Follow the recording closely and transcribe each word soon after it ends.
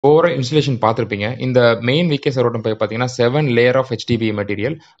Overall insulation பார்த்துருப்பீங்க. இந்த main VK சர்வோட்டம் pipe பார்த்தீங்கன்னா 7 லேயர் ஆஃப் HDPE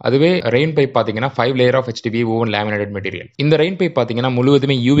மெட்டீரியல். அதுவே ரெயின் பைப் பார்த்தீங்கன்னா 5 layer of HDPE oven laminated material. இந்த ரெயின் பைப் பார்த்தீங்கன்னா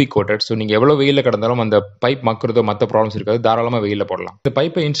முழுவதுமே UV கோட்டட். ஸோ நீங்க எவ்வளவு வெயில்ல கிடந்தாலும் அந்த பைப் மக்குறதோ மற்ற ப்ராப்ளம்ஸ் இருக்காது. தாராளமா வெயில்ல போடலாம். இந்த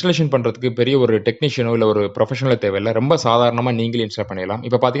பைப்பை இன்ஸ்டாலேஷன் பண்றதுக்கு பெரிய ஒரு டெக்னீஷியனோ இல்ல ஒரு ப்ரொஃபஷனலோ தேவையில்ல. ரொம்ப சாதாரணமா நீங்களே இன்ஸ்டால் பண்ணிடலாம்.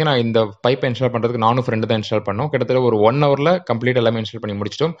 இப்போ பார்த்தீங்கன்னா இந்த பைப்பை இன்ஸ்டால் பண்றதுக்கு நானும் ஃப்ரெண்டு தான் இன்ஸ்டால் பண்ணோம். கிட்டத்தட்ட ஒரு 1 ஹவர்ல கம்ப்ளீட் எல்லாமே இன்ஸ்டால் பண்ணி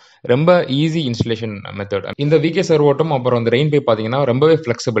முடிச்சிட்டோம். ரொம்ப ஈஸி இன்ஸ்டலேஷன் மெத்தட். இந்த விகே சர்வோட்டம் அப்புறம் இந்த ரெயின் பைப் பார்த்தீங்கன்னா ரொம்பவே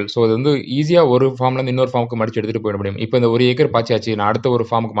ஃபிளெக்சிபிள். ஸோ அது வந்து ஈஸியா ஒரு ஃபார்ம்ல இருந்து இன்னொரு ஃபார்முக்கு மடிச்சு எடுத்துட்டு போயிட முடியும். இப்போ இந்த 1 ஏக்கர் பாய்ச்சாச்சு, நான் அடுத்த ஒரு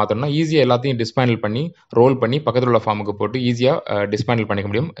ஃபார்முக்கு மாத்தணும்னா ஈஸியா எல்லாத்தையும் டிஸ்மேண்டில் பண்ணி ரோல் பண்ணி பக்கத்துல உள்ள ஃபார்முக்கு போட்டு ஈஸியா டிஸ்மேண்டில் பண்ணிக்க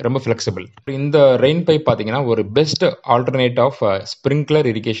முடியும். ரொம்ப ஃபிளெக்சிபிள். இந்த ரெயின் பைப் பாத்தீங்கன்னா ஒரு best alternate of sprinkler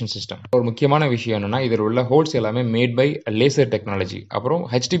irrigation system. ஒரு முக்கியமான விஷயம் என்னன்னா இதில் உள்ள ஹோல்ஸ் எல்லாமே மேட் பை லேசர் டெக்னாலஜி. அப்புறம்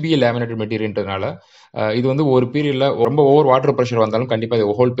HDPE லேமினேட்டட் மெட்டீரியல்ன்றதுனால இது வந்து ஒரு பீரியட்ல ரொம்ப ஓவர் வாட்டர் பிரஷர் வந்தாலும் கண்டிப்பா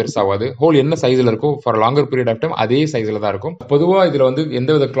இது ஹோல் பெருசாகாது. ஹோல் என்ன சைஸ்ல இருக்கும் for longer period of time அதே சைஸ்ல தான் இருக்கும். பொதுவா இதுல வந்து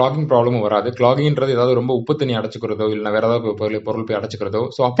எந்தவித கிளாகிங் ப்ராப்ளமும் வராது. கிளாகிங்ன்றது ஏதாவது ரொம்ப உப்பு தண்ணி அடைச்சுக்கிறதோ இல்ல வேற ஏதாவது பொருள் போய் அடைச்சுக்கிறதோ,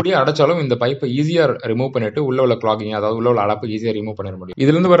 ஸோ அப்படியே அடைச்சாலும் இந்த பைப்பை ஈஸியா ரிமூவ் பண்ணிட்டு உள்ள உள்ள கிளாகிங் அதாவது உள்ள உள்ள அடப்பு ஈஸியா ரிமூவ் பண்ணிட முடியும்.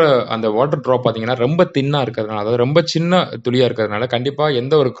 இதுல இருந்து வர அந்த வாட்டர் ட்ராப் பாத்தீங்கன்னா ரொம்ப தின்னா இருக்கிறதுனால, அதாவது ரொம்ப சின்ன துளியா இருக்கிறதுனால கண்டிப்பா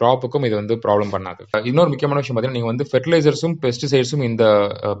எந்த ஒரு கிராப்புக்கும் இது வந்து ப்ராப்ளம் பண்ணாது. இன்னொரு முக்கியமான விஷயம் பாத்தீங்கன்னா நீங்க வந்து ஃபெர்டிலைசர்ஸும் பெஸ்டிசைட்ஸும் இந்த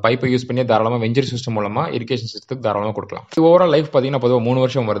பைப்பை யூஸ் பண்ணி தாராளமா வெஞ்சரி சிஸ்டம் மூலமா இரிகேஷன் சிஸ்டத்துக்கு தாராளமா கொடுக்கலாம். ஓவரால் லைஃப் பாத்தீங்கன்னா பொதுவாக 3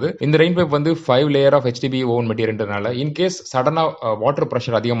 வருஷம் வருது. இந்த ரெயின் பைப் வந்து 5 layer of HDPE oven மெட்டீரியல்ன்றதுனால in case சடனா வாட்டர்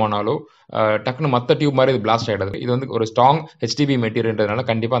பிரஷர் அதிகமானாலோ டக்குனு மற்ற டியூப் மாதிரி இது பிளாஸ்ட் ஆயிடுது. இது வந்து ஒரு ஸ்ட்ராங் HDPE மெட்டீரியல்ன்றதுனால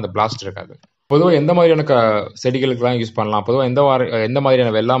கண்டிப்பா அந்த பிளாஸ்ட் இருக்காது. பொதுவாக எந்த மாதிரியான செடிகளுக்கெல்லாம் யூஸ் பண்ணலாம், பொதுவாக எந்த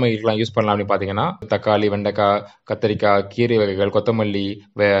மாதிரியான வெள்ளாமைகளுக்கெல்லாம் யூஸ் பண்ணலாம் அப்படின்னு பார்த்தீங்கன்னா தக்காளி, வெண்டைக்காய், கத்தரிக்காய், கீரை வகைகள், கொத்தமல்லி,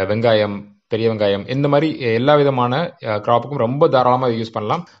 வெங்காயம், பெரிய வெங்காயம், இந்த மாதிரி எல்லா விதமான கிராப்புக்கும் ரொம்ப தாராளமாக யூஸ்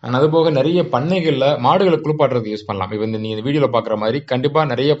பண்ணலாம். அண்ட் அதுபோக நிறைய பண்ணைகளில் மாடுகளை குளிப்பாட்டுறதுக்கு யூஸ் பண்ணலாம். இப்போ நீ இந்த வீடியோவில் பார்க்குற மாதிரி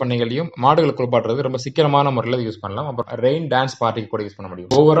கண்டிப்பாக நிறைய பண்ணைகளையும் மாடுகளை குளிப்பாட்டுறது ரொம்ப சிக்கனமான முறையில் யூஸ் பண்ணலாம். அப்புறம் ரெயின் டான்ஸ் பார்ட்டிக்கு கூட யூஸ் பண்ண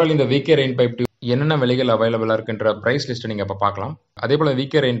முடியும். ஓவரால் இந்த விகே ரெயின் பைப் என்னென்ன விலைகள் அவைலபிளா இருக்குன்ற பிரைஸ் லிஸ்ட் நீங்க இப்ப பார்க்கலாம். அதே போல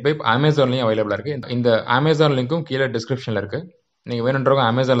விகே ரெயின் பைப் அமேசான்லயும் அவைலபிளா இருக்கு. இந்த அமேசான் லிங்க்கும் கீழே டிஸ்கிரிப்ஷன்ல இருக்கு. நீங்க வேணுன்றவங்க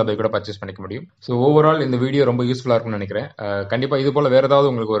அமேசான்ல போய் கூட பர்ச்சேஸ் பண்ணிக்க முடியும். ஸோ ஓவரால் இந்த வீடியோ ரொம்ப யூஸ்ஃபுல்லா இருக்கும்னு நினைக்கிறேன். கண்டிப்பா இது போல வேற ஏதாவது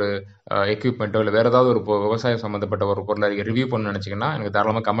உங்களுக்கு ஒரு எக்யூப்மெண்ட்டோ இல்லை வேற ஏதாவது ஒரு விவசாயம் சம்பந்தப்பட்ட ஒரு பொருளை ரிவ்யூ பண்ணணும்னு நினைச்சீங்கன்னா எனக்கு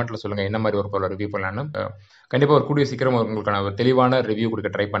தாராளமாக கமெண்ட்ல சொல்லுங்க என்ன மாதிரி ஒரு பொருளை ரிவ்யூ பண்ணலான்னு. கண்டிப்பா ஒரு கூடிய சீக்கிரம் உங்களுக்கான ஒரு தெளிவான ரிவ்யூ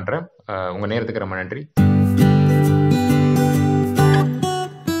கொடுக்க ட்ரை பண்றேன். உங்க நேரத்துக்கு ரொம்ப நன்றி.